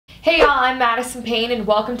Hey y'all, I'm MadisonPayn and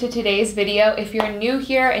welcome to today's video. If you're new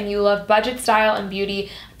here and you love budget style and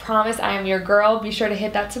beauty, I promise I am your girl. Be sure to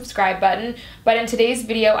hit that subscribe button. But in today's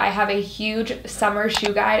video, I have a huge summer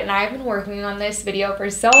shoe guide and I've been working on this video for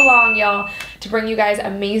so long, y'all, to bring you guys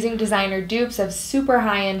amazing designer dupes of super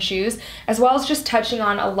high-end shoes, as well as just touching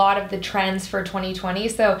on a lot of the trends for 2020.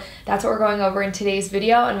 So that's what we're going over in today's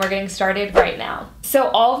video and we're getting started right now. So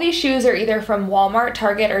all of these shoes are either from Walmart,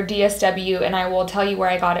 Target, or DSW, and I will tell you where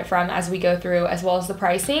I got it from as we go through, as well as the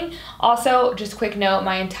pricing. Also, just quick note,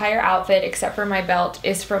 my entire outfit except for my belt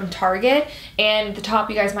is from Target, and the top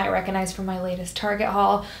you guys might recognize from my latest Target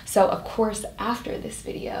haul. So of course, after this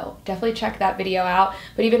video, definitely check that video out,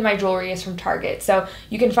 but even my jewelry is from Target. So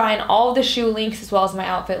you can find all of the shoe links as well as my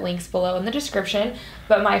outfit links below in the description.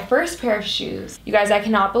 But my first pair of shoes, you guys, I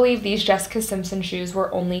cannot believe these Jessica Simpson shoes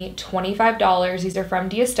were only $25. These are from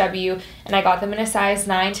DSW and I got them in a size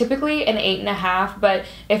 9, typically an 8.5, but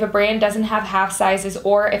if a brand doesn't have half sizes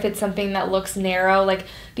or if it's something that looks narrow, like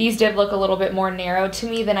these did look a little bit more narrow to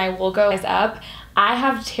me, then I will go up. I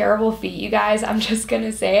have terrible feet, you guys, I'm just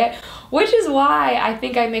gonna say it, which is why I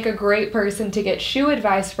think I make a great person to get shoe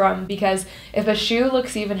advice from, because if a shoe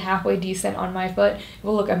looks even halfway decent on my foot, it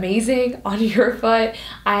will look amazing on your foot.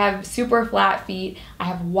 I have super flat feet, I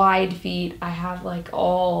have wide feet, I have like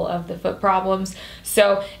all of the foot problems.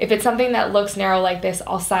 So if it's something that looks narrow like this,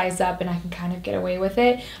 I'll size up and I can kind of get away with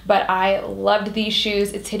it. But I loved these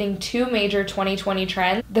shoes. It's hitting two major 2020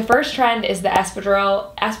 trends. The first trend is the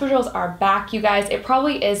espadrille. Espadrilles are back, you guys. It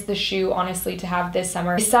probably is the shoe, honestly, to have this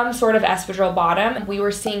summer. Some sort of espadrille bottom. We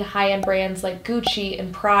were seeing high-end brands like Gucci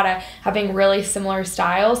and Prada having really similar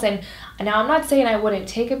styles, and now I'm not saying I wouldn't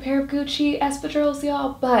take a pair of Gucci espadrilles,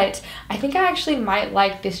 y'all, but I think I actually might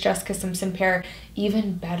like this Jessica Simpson pair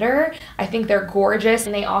even better. I think they're gorgeous,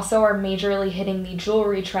 and they also are majorly hitting the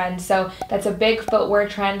jewelry trend. So that's a big footwear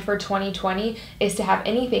trend for 2020, is to have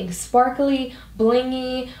anything sparkly,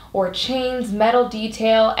 blingy, or chains, metal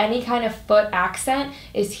detail, any kind of foot accent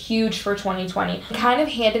is huge for 2020. Kind of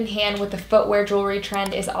hand in hand with the footwear jewelry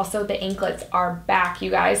trend is also the anklets are back,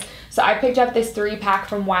 you guys. So I picked up this 3-pack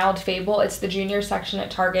from Wild Fable. It's the junior section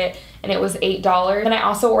at Target and it was $8. And I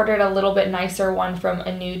also ordered a little bit nicer one from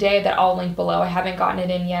A New Day that I'll link below. I haven't gotten it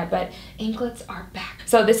in yet, but anklets are back.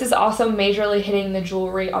 So this is also majorly hitting the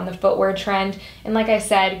jewelry on the footwear trend. And like I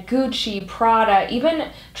said, Gucci, Prada, even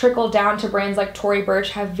trickle down to brands like Tory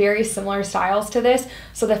Burch have very similar styles to this.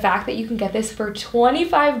 So the fact that you can get this for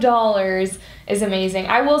 $25 is amazing.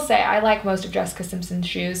 I will say I like most of Jessica Simpson's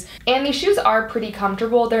shoes, and these shoes are pretty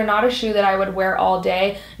comfortable. They're not a shoe that I would wear all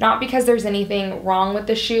day, not because there's anything wrong with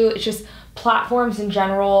the shoe, it's just platforms in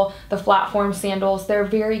general, the platform sandals, they're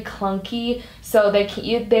very clunky, so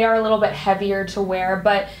they are a little bit heavier to wear.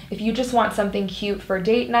 But if you just want something cute for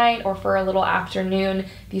date night or for a little afternoon,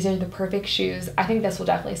 these are the perfect shoes. I think this will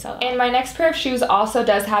definitely sell out. And my next pair of shoes also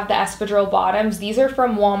does have the espadrille bottoms. These are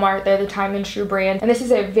from Walmart. They're the Time and True brand, and this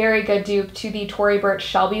is a very good dupe to the Tory Burch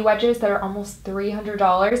Shelby wedges that are almost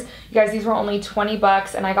 $300. You guys, these were only 20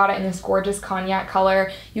 bucks, and I got it in this gorgeous cognac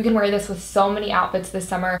color. You can wear this with so many outfits this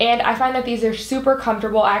summer, and I find that these are super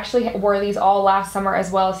comfortable. I actually wore these all last summer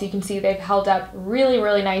as well, so you can see they've held up really,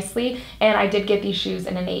 really nicely, and I did get these shoes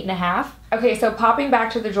in an 8.5. Okay, so popping back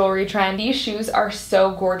to the jewelry trend, these shoes are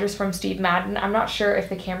so gorgeous from Steve Madden. I'm not sure if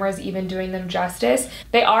the camera is even doing them justice.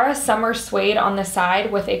 They are a summer suede on the side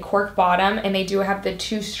with a cork bottom, and they do have the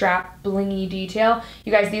 2-strap blingy detail.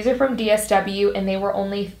 You guys, these are from DSW, and they were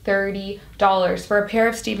only $30 for a pair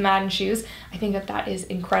of Steve Madden shoes. I think that that is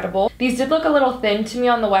incredible. These did look a little thin to me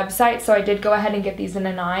on the website, so I did go ahead and get these in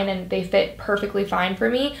a 9, and they fit perfectly fine for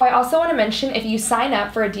me. I also want to mention, if you sign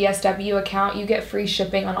up for a DSW account, you get free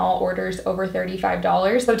shipping on all orders over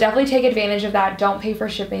 $35. So definitely take advantage of that. Don't pay for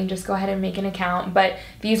shipping, just go ahead and make an account. But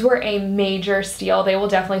these were a major steal. They will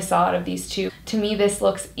definitely sell out of these two. To me, this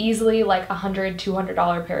looks easily like $100,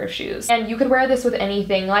 $200 pair of shoes. And you could wear this with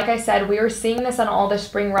anything. Like I said, we were seeing this on all the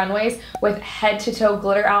spring runways with head-to-toe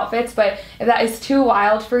glitter outfits, but if that is too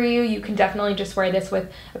wild for you, you can definitely just wear this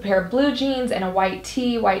with a pair of blue jeans and a white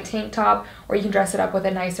tee, white tank top, or you can dress it up with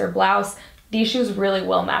a nicer blouse. These shoes really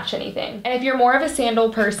will match anything. And if you're more of a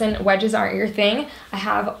sandal person, wedges aren't your thing, I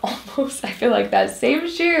have almost, I feel like that same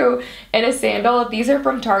shoe in a sandal. These are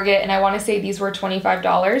from Target, and I want to say these were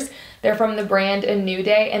 $25. They're from the brand A New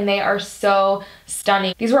Day, and they are so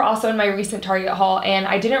stunning. These were also in my recent Target haul, and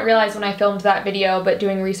I didn't realize when I filmed that video, but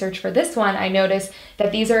doing research for this one, I noticed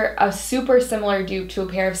that these are a super similar dupe to a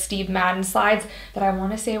pair of Steve Madden slides that I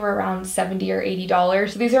want to say were around $70 or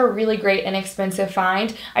 $80. So these are a really great inexpensive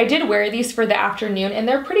find. I did wear these for the afternoon, and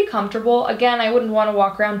they're pretty comfortable. Again, I wouldn't want to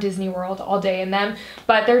walk around Disney World all day in them,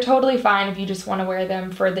 but they're totally fine if you just want to wear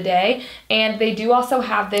them for the day. And they do also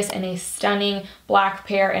have this in a stunning black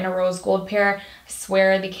pair and a rose gold pair. I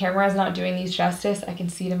swear the camera is not doing these justice. I can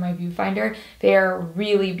see it in my viewfinder. They are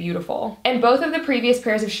really beautiful. And both of the previous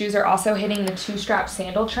pairs of shoes are also hitting the two-strap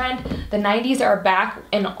sandal trend. The 90s are back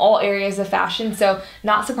in all areas of fashion, so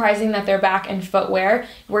not surprising that they're back in footwear.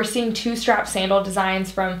 We're seeing two-strap sandal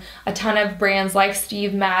designs from a ton of brands like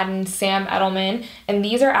Steve Madden, Sam Edelman, and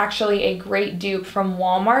these are actually a great dupe from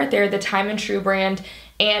Walmart. They're the Time and True brand,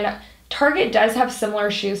 and Target does have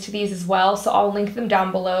similar shoes to these as well, so I'll link them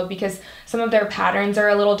down below because some of their patterns are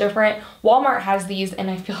a little different. Walmart has these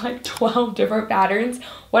and I feel like 12 different patterns.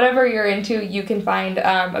 Whatever you're into, you can find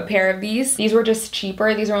a pair of these. These were just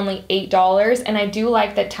cheaper. These are only $8, and I do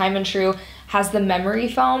like that Time and True has the memory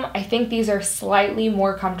foam. I think these are slightly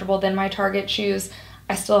more comfortable than my Target shoes.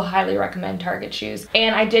 I still highly recommend Target shoes.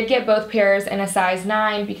 And I did get both pairs in a size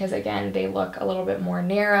 9 because again, they look a little bit more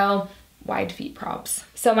narrow. Wide feet props.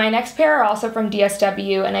 So my next pair are also from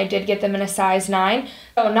DSW, and I did get them in a size 9.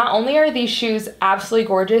 So not only are these shoes absolutely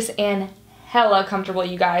gorgeous and hella comfortable,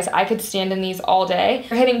 you guys. I could stand in these all day.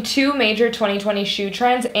 We're hitting two major 2020 shoe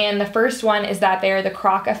trends, and the first one is that they are the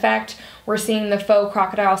croc effect. We're seeing the faux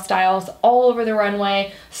crocodile styles all over the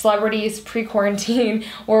runway. Celebrities pre-quarantine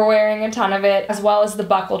were wearing a ton of it, as well as the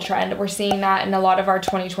buckle trend. We're seeing that in a lot of our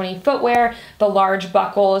 2020 footwear, the large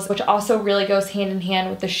buckles, which also really goes hand in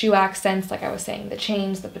hand with the shoe accents, like I was saying, the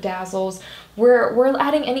chains, the bedazzles. We're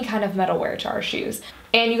adding any kind of metalwear to our shoes.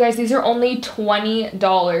 And you guys, these are only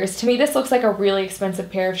 $20. To me, this looks like a really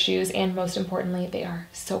expensive pair of shoes, and most importantly, they are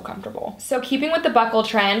so comfortable. So keeping with the buckle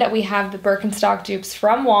trend, we have the Birkenstock dupes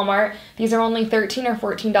from Walmart. These are only $13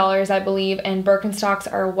 or $14, I believe, and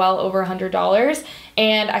Birkenstocks are well over $100.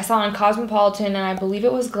 And I saw on Cosmopolitan, and I believe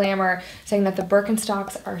it was Glamour, saying that the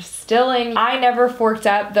Birkenstocks are stilling. I never forked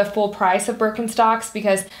up the full price of Birkenstocks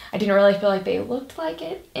because I didn't really feel like they looked like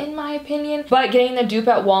it, in my opinion. But getting the dupe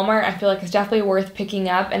at Walmart, I feel like is definitely worth picking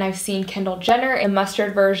up. And I've seen Kendall Jenner in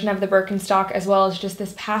mustard version of the Birkenstock, as well as just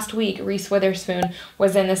this past week, Reese Witherspoon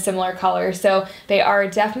was in a similar color. So they are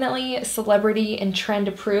definitely celebrity and trend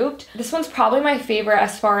approved. This one's probably my favorite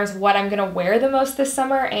as far as what I'm gonna wear the most this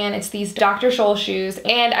summer, and it's these Dr. Scholl shoes.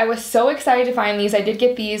 And I was so excited to find these. I did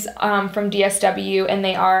get these from DSW, and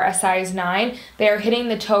they are a size 9. They are hitting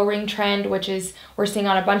the toe ring trend, which is we're seeing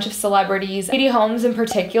on a bunch of celebrities. Katie Holmes in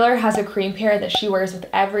particular has a cream pair that she wears with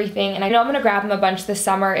everything, and I know I'm gonna grab them a bunch this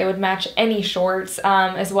summer. It would match any shorts,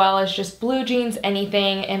 as well as just blue jeans,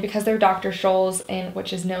 anything. And because they're Dr. Scholl's, and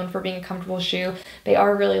which is known for being a comfortable shoe, they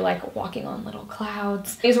are really like walking on little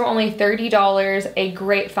clouds. These were only $30, a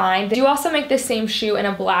great find. They do also make this same shoe in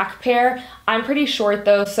a black pair. I'm pretty short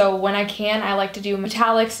though, so when I can, I like to do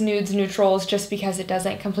metallics, nudes, neutrals, just because it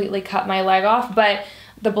doesn't completely cut my leg off. But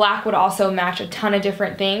the black would also match a ton of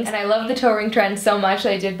different things. And I love the toe ring trend so much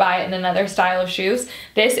that I did buy it in another style of shoes.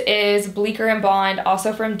 This is Bleecker and Bond,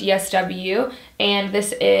 also from DSW. And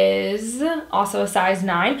this is also a size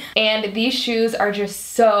 9. And these shoes are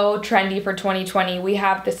just so trendy for 2020. We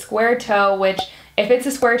have the square toe, which if it's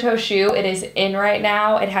a square toe shoe, it is in right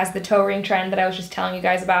now. It has the toe ring trend that I was just telling you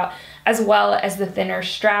guys about, as well as the thinner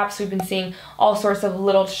straps. We've been seeing all sorts of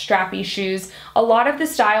little strappy shoes. A lot of the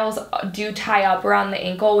styles do tie up around the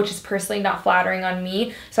ankle, which is personally not flattering on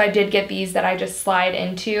me. So I did get these that I just slide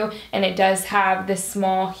into, and it does have this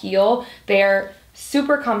small heel. They're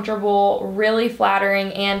super comfortable, really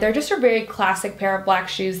flattering, and they're just a very classic pair of black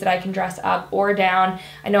shoes that I can dress up or down.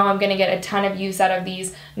 I know I'm gonna get a ton of use out of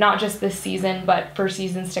these, not just this season, but for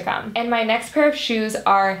seasons to come. And my next pair of shoes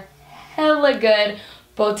are hella good.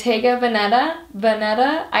 Bottega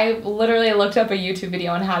Veneta. I literally looked up a YouTube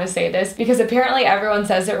video on how to say this because apparently everyone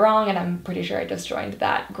says it wrong, and I'm pretty sure I just joined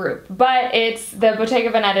that group. But it's the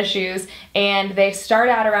Bottega Veneta shoes, and they start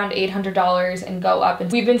out around $800 and go up.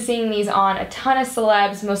 And we've been seeing these on a ton of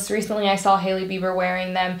celebs. Most recently, I saw Hailey Bieber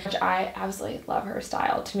wearing them, which I absolutely love her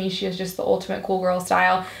style. To me, she is just the ultimate cool girl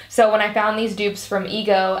style. So when I found these dupes from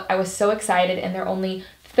Ego, I was so excited, and they're only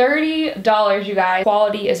 $30, you guys.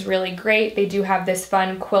 Quality is really great. They do have this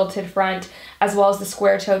fun quilted front as well as the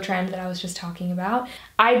square toe trend that I was just talking about.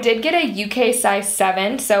 I did get a UK size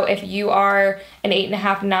 7, so if you are an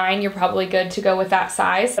 8.5, 9, you're probably good to go with that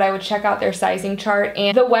size. But I would check out their sizing chart,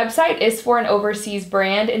 and the website is for an overseas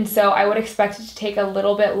brand, and so I would expect it to take a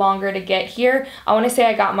little bit longer to get here. I want to say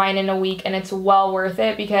I got mine in a week, and it's well worth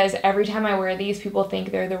it because every time I wear these, people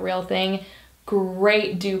think they're the real thing.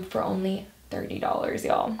 Great dupe for only $30,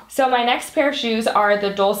 y'all. So my next pair of shoes are the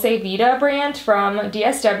Dolce Vita brand from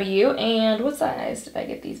DSW, and what size did I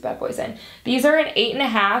get these bad boys in? These are an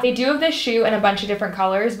 8.5. They do have this shoe in a bunch of different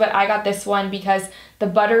colors, but I got this one because the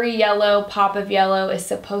buttery yellow, pop of yellow is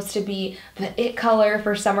supposed to be the it color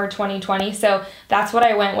for summer 2020, so that's what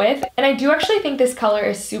I went with. And I do actually think this color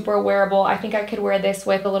is super wearable. I think I could wear this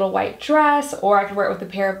with a little white dress, or I could wear it with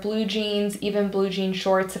a pair of blue jeans, even blue jean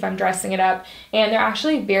shorts if I'm dressing it up. And they're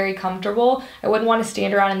actually very comfortable. I wouldn't want to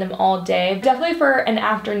stand around in them all day. Definitely for an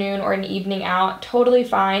afternoon or an evening out, totally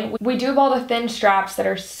fine. We do have all the thin straps that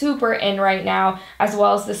are super in right now, as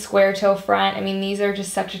well as the square toe front. I mean, these are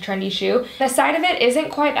just such a trendy shoe. The side of it isn't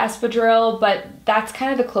quite espadrille, but that's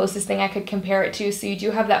kind of the closest thing I could compare it to. So you do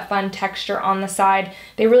have that fun texture on the side.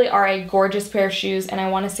 They really are a gorgeous pair of shoes, and I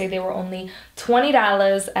want to say they were only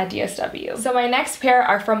 $20 at DSW. So my next pair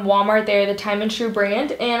are from Walmart. They're the Time and True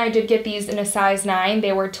brand, and I did get these in a size 9.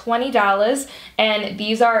 They were $20, and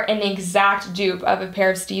these are an exact dupe of a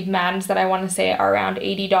pair of Steve Maddens that I want to say are around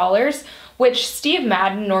 $80. Which Steve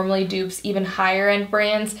Madden normally dupes even higher end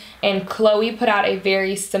brands, and Chloe put out a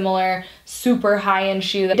very similar super high-end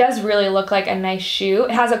shoe that does really look like a nice shoe.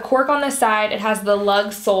 It has a cork on the side, it has the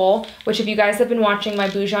lug sole, which if you guys have been watching my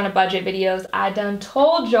Bougie on a Budget videos, I done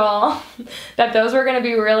told y'all that those were gonna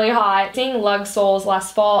be really hot. Seeing lug soles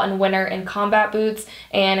last fall and winter in combat boots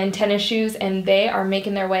and in tennis shoes, and they are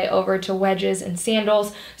making their way over to wedges and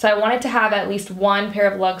sandals. So I wanted to have at least one pair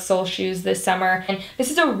of lug sole shoes this summer, and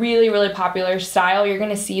this is a really, really popular style. You're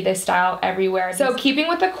gonna see this style everywhere. So keeping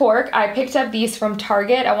with the cork, I picked up these from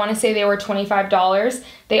Target. I wanna say they were $25.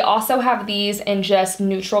 They also have these in just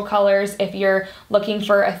neutral colors if you're looking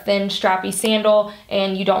for a thin strappy sandal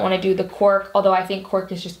and you don't want to do the cork, although I think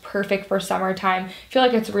cork is just perfect for summertime. I feel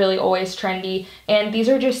like it's really always trendy, and these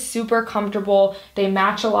are just super comfortable. They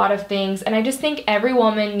match a lot of things, and I just think every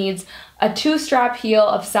woman needs a 2-strap heel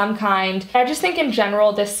of some kind. I just think in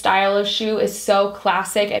general this style of shoe is so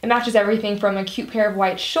classic. It matches everything from a cute pair of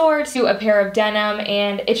white shorts to a pair of denim,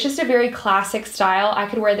 and it's just a very classic style. I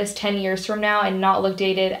could wear this 10 years from now and not look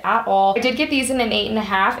dated at all. I did get these in an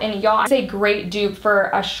 8.5, and y'all, it's a great dupe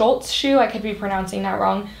for a Schultz shoe, I could be pronouncing that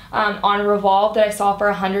wrong, on Revolve that I saw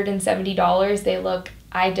for $170. They look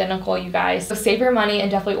identical, you guys. So save your money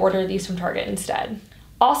and definitely order these from Target instead.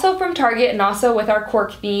 Also from Target, and also with our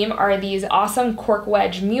cork theme, are these awesome cork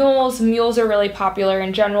wedge mules. Mules are really popular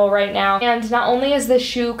in general right now, and not only is this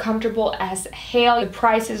shoe comfortable as hail, the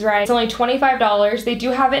price is right. It's only $25. They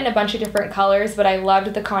do have it in a bunch of different colors, but I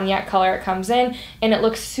loved the cognac color it comes in, and it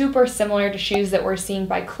looks super similar to shoes that we're seeing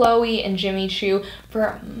by Chloe and Jimmy Choo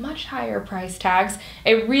for much higher price tags.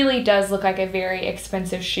 It really does look like a very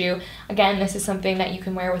expensive shoe. Again, this is something that you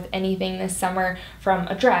can wear with anything this summer, from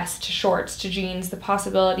a dress to shorts to jeans. The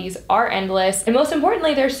possibilities are endless, and most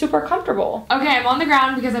importantly, they're super comfortable. Okay, I'm on the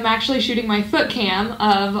ground because I'm actually shooting my foot cam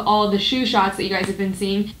of all the shoe shots that you guys have been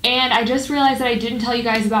seeing, and I just realized that I didn't tell you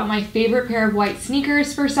guys about my favorite pair of white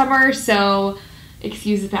sneakers for summer, so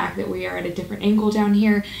excuse the fact that we are at a different angle down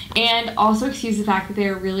here, and also excuse the fact that they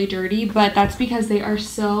are really dirty, but that's because they are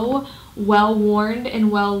so well worn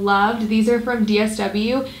and well loved. These are from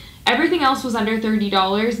DSW. Everything else was under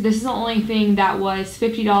 $30. This is the only thing that was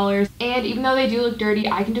 $50. And even though they do look dirty,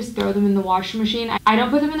 I can just throw them in the washing machine. I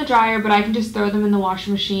don't put them in the dryer, but I can just throw them in the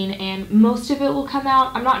washing machine and most of it will come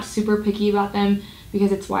out. I'm not super picky about them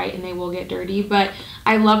because it's white and they will get dirty, but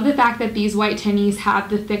I love the fact that these white tennies have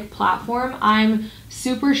the thick platform. I'm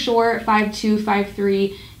super short, 5'2",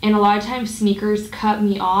 5'3", and a lot of times sneakers cut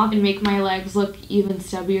me off and make my legs look even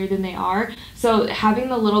stubbier than they are. So having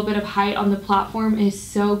the little bit of height on the platform is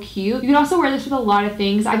so cute. You can also wear this with a lot of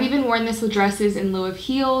things. I've even worn this with dresses in lieu of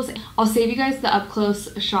heels. I'll save you guys the up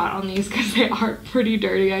close shot on these because they are pretty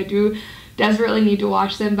dirty. I do desperately need to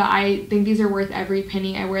wash them, but I think these are worth every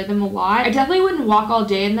penny. I wear them a lot. I definitely wouldn't walk all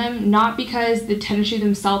day in them, not because the tennis shoe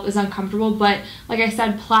themselves is uncomfortable, but like I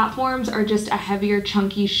said, platforms are just a heavier,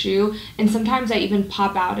 chunky shoe, and sometimes I even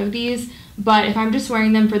pop out of these. but if I'm just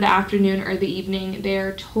wearing them for the afternoon or the evening,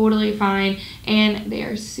 they're totally fine, and they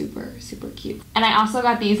are super, super cute. And I also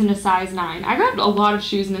got these in a size 9. I got a lot of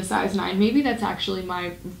shoes in a size 9. Maybe that's actually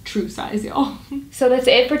my true size, y'all. So that's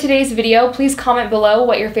it for today's video. Please comment below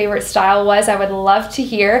what your favorite style was. I would love to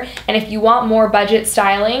hear. And if you want more budget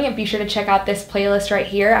styling, be sure to check out this playlist right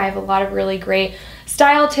here. I have a lot of really great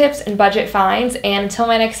style tips and budget finds. And until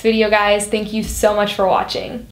my next video, guys, thank you so much for watching.